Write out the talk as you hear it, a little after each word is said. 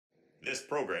This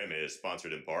program is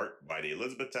sponsored in part by the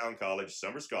Elizabethtown College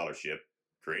Summer Scholarship,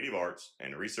 Creative Arts,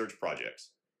 and Research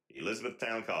Projects.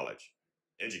 Elizabethtown College.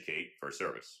 Educate for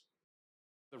service.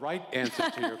 The right answer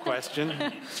to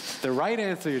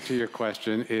your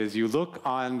question, is you look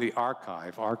on the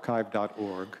archive,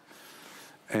 archive.org,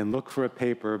 and look for a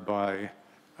paper by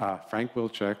Frank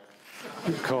Wilczek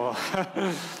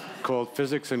called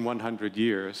Physics in 100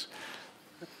 Years.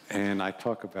 And I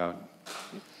talk about,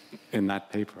 in that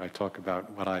paper, I talk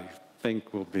about what I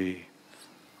think will be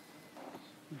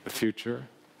the future,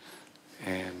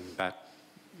 and that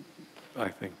I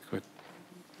think could,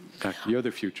 you're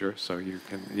the future, so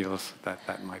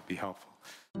that might be helpful.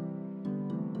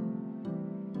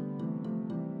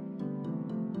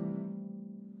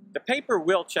 The paper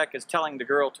Wilczek is telling the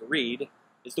girl to read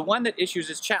is the one that issues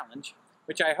his challenge,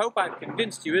 which I hope I've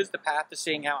convinced you is the path to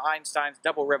seeing how Einstein's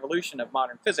double revolution of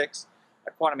modern physics,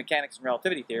 quantum mechanics and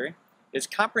relativity theory, is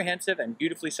comprehensive and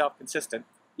beautifully self-consistent,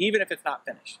 even if it's not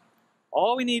finished.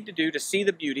 All we need to do to see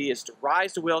the beauty is to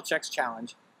rise to Wilczek's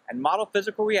challenge and model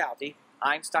physical reality,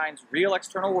 Einstein's real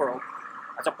external world,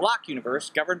 as a block universe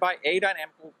governed by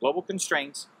adynamical global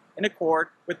constraints in accord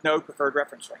with no preferred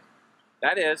reference frame.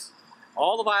 That is,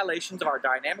 all the violations of our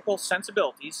dynamical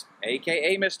sensibilities,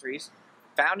 aka mysteries,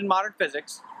 found in modern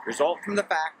physics result from the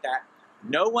fact that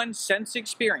no one's sense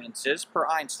experiences, per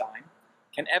Einstein,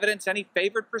 can evidence any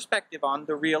favored perspective on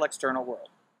the real external world.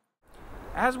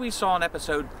 As we saw in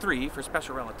episode 3 for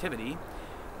special relativity,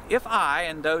 if I,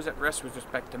 and those at rest with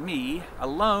respect to me,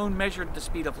 alone measured the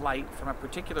speed of light from a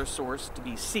particular source to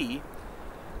be c,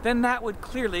 then that would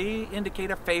clearly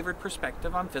indicate a favored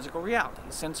perspective on physical reality,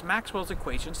 since Maxwell's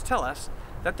equations tell us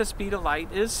that the speed of light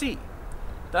is c.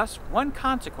 Thus, one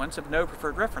consequence of no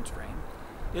preferred reference frame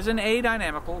is an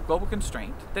adynamical global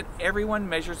constraint that everyone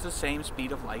measures the same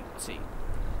speed of light c.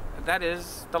 That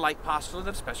is the light postulate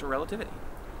of special relativity.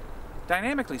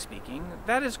 Dynamically speaking,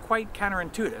 that is quite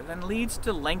counterintuitive and leads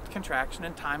to length contraction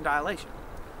and time dilation.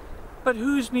 But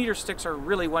whose meter sticks are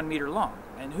really 1 meter long,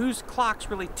 and whose clocks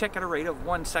really tick at a rate of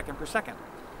 1 second per second?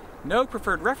 No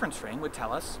preferred reference frame would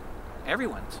tell us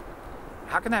everyone's.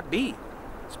 How can that be?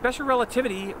 Special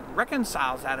relativity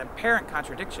reconciles that apparent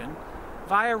contradiction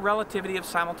via relativity of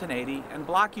simultaneity and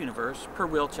block universe per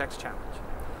Wilczek's challenge.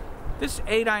 This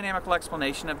adynamical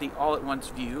explanation of the all-at-once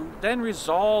view then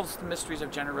resolves the mysteries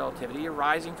of general relativity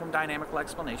arising from dynamical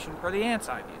explanation per the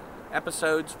Ansi view,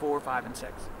 episodes 4, 5, and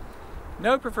 6.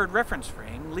 No preferred reference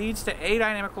frame leads to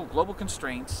adynamical global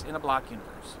constraints in a block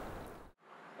universe.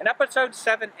 In episodes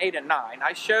 7, 8, and 9,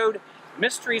 I showed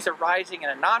mysteries arising in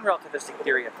a non-relativistic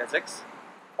theory of physics,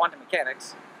 quantum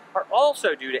mechanics, are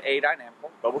also due to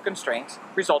adynamical global constraints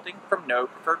resulting from no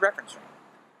preferred reference frame.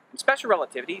 In special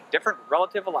relativity, different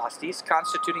relative velocities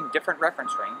constituting different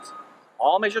reference frames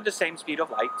all measure the same speed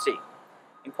of light, c.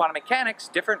 In quantum mechanics,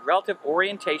 different relative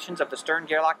orientations of the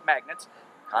Stern-Gerlach magnets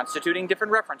constituting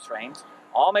different reference frames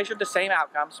all measured the same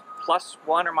outcomes,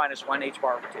 +1 or -1 h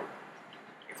bar over 2.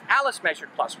 If Alice measured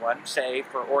 +1, say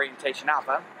for orientation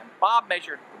alpha, and Bob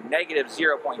measured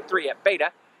 -0.3 at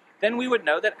beta, then we would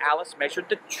know that Alice measured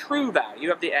the true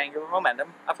value of the angular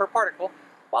momentum of her particle,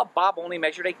 while Bob only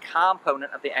measured a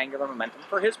component of the angular momentum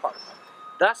for his particle.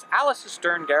 Thus, Alice's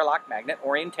Stern-Gerlach magnet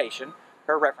orientation,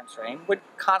 her reference frame, would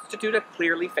constitute a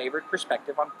clearly favored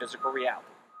perspective on physical reality.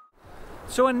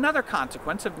 So another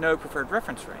consequence of no preferred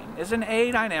reference frame is an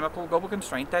adynamical global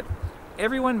constraint that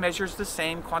everyone measures the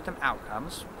same quantum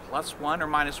outcomes, +1 or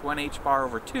 -1 h bar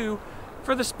over 2,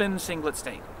 for the spin singlet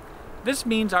state. This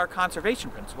means our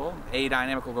conservation principle,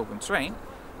 adynamical global constraint,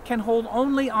 can hold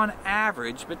only on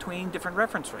average between different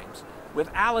reference frames, with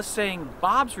Alice saying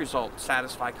Bob's results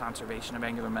satisfy conservation of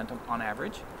angular momentum on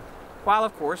average, while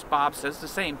of course Bob says the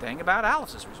same thing about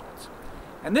Alice's results.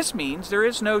 And this means there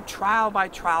is no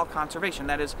trial-by-trial conservation,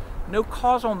 that is, no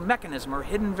causal mechanism or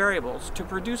hidden variables to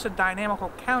produce a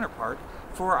dynamical counterpart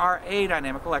for our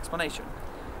adynamical explanation.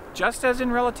 Just as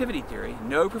in relativity theory,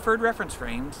 no preferred reference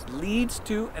frames leads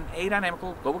to an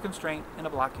adynamical global constraint in a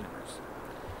block universe.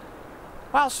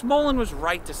 While Smolin was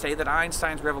right to say that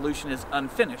Einstein's revolution is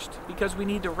unfinished because we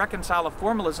need to reconcile the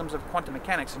formalisms of quantum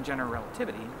mechanics and general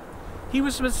relativity, he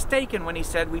was mistaken when he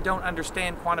said we don't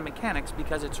understand quantum mechanics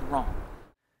because it's wrong.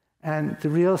 And the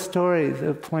real story,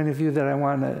 the point of view that I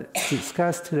want to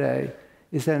discuss today,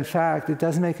 is that in fact it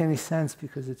doesn't make any sense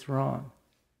because it's wrong.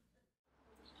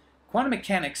 Quantum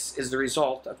mechanics is the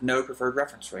result of no preferred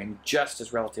reference frame, just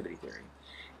as relativity theory.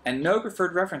 And no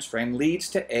preferred reference frame leads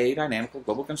to adynamical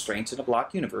global constraints in a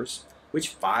block universe,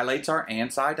 which violates our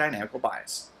anti-dynamical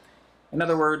bias. In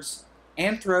other words,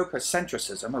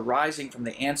 anthropocentrism arising from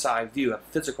the Ansi view of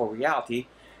physical reality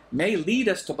may lead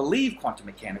us to believe quantum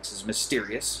mechanics is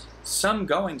mysterious, some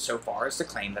going so far as to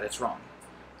claim that it's wrong.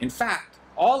 In fact,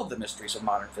 all of the mysteries of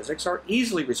modern physics are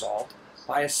easily resolved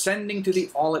by ascending to the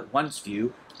all-at-once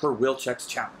view per Wilczek's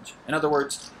challenge. In other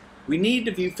words, we need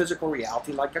to view physical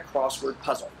reality like a crossword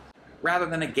puzzle, rather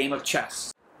than a game of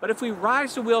chess. But if we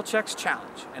rise to Wilczek's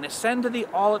challenge and ascend to the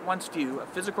all-at-once view of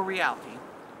physical reality,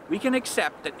 we can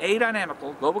accept that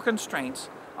adynamical global constraints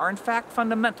are in fact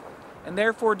fundamental and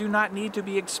therefore do not need to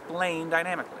be explained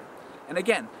dynamically. And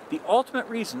again, the ultimate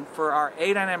reason for our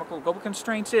adynamical global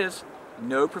constraints is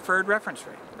no preferred reference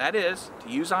frame. That is, to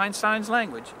use Einstein's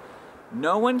language,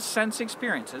 no one's sense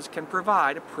experiences can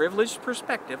provide a privileged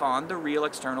perspective on the real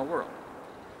external world.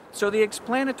 So the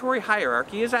explanatory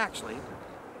hierarchy is actually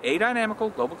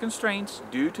adynamical global constraints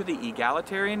due to the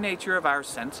egalitarian nature of our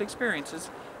sense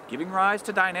experiences, giving rise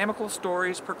to dynamical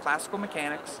stories per classical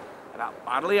mechanics about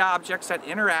bodily objects that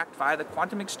interact via the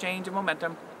quantum exchange of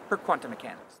momentum per quantum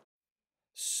mechanics.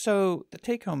 So the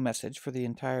take-home message for the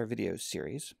entire video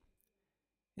series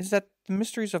is that the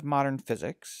mysteries of modern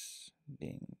physics,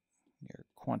 being your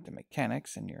quantum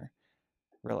mechanics and your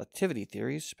relativity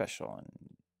theories, special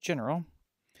and general,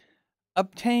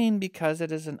 obtain because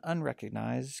it is an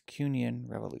unrecognized Kuhnian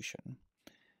revolution.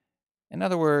 In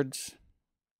other words,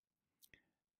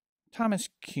 Thomas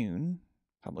Kuhn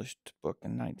published a book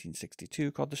in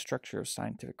 1962 called The Structure of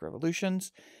Scientific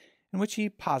Revolutions, in which he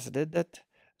posited that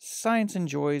science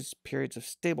enjoys periods of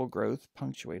stable growth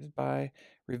punctuated by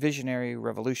revisionary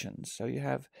revolutions. So you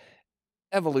have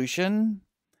evolution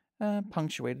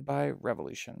punctuated by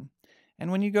revolution.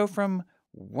 And when you go from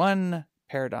one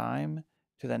paradigm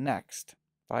to the next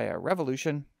via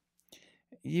revolution,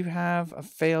 you have a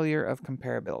failure of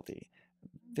comparability.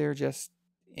 They're just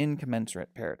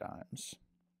incommensurate paradigms.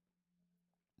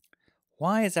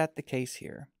 Why is that the case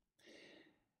here?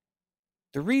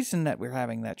 The reason that we're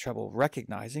having that trouble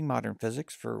recognizing modern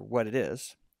physics for what it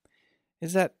is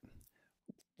that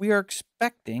we are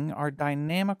expecting our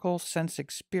dynamical sense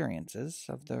experiences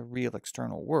of the real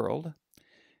external world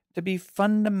to be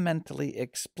fundamentally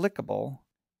explicable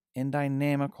in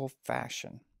dynamical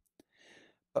fashion.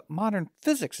 But modern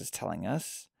physics is telling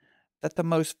us that the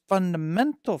most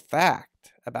fundamental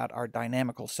fact about our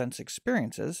dynamical sense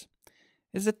experiences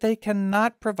is that they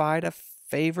cannot provide a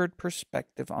favored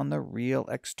perspective on the real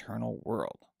external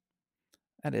world.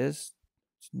 That is,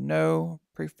 no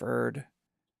preferred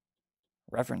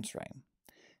reference frame.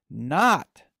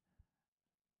 Not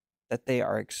that they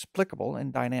are explicable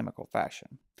in dynamical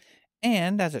fashion.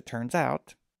 And as it turns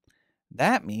out,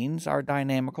 that means our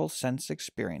dynamical sense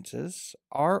experiences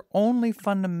are only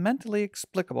fundamentally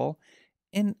explicable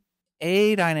in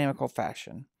a dynamical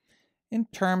fashion in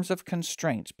terms of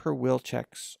constraints per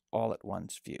Wilczek's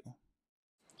all-at-once view.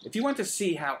 If you want to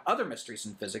see how other mysteries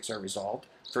in physics are resolved,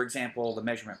 for example, the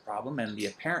measurement problem and the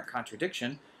apparent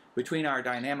contradiction between our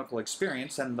dynamical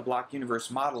experience and the block universe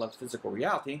model of physical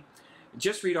reality,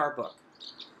 just read our book,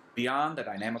 Beyond the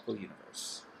Dynamical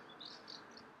Universe.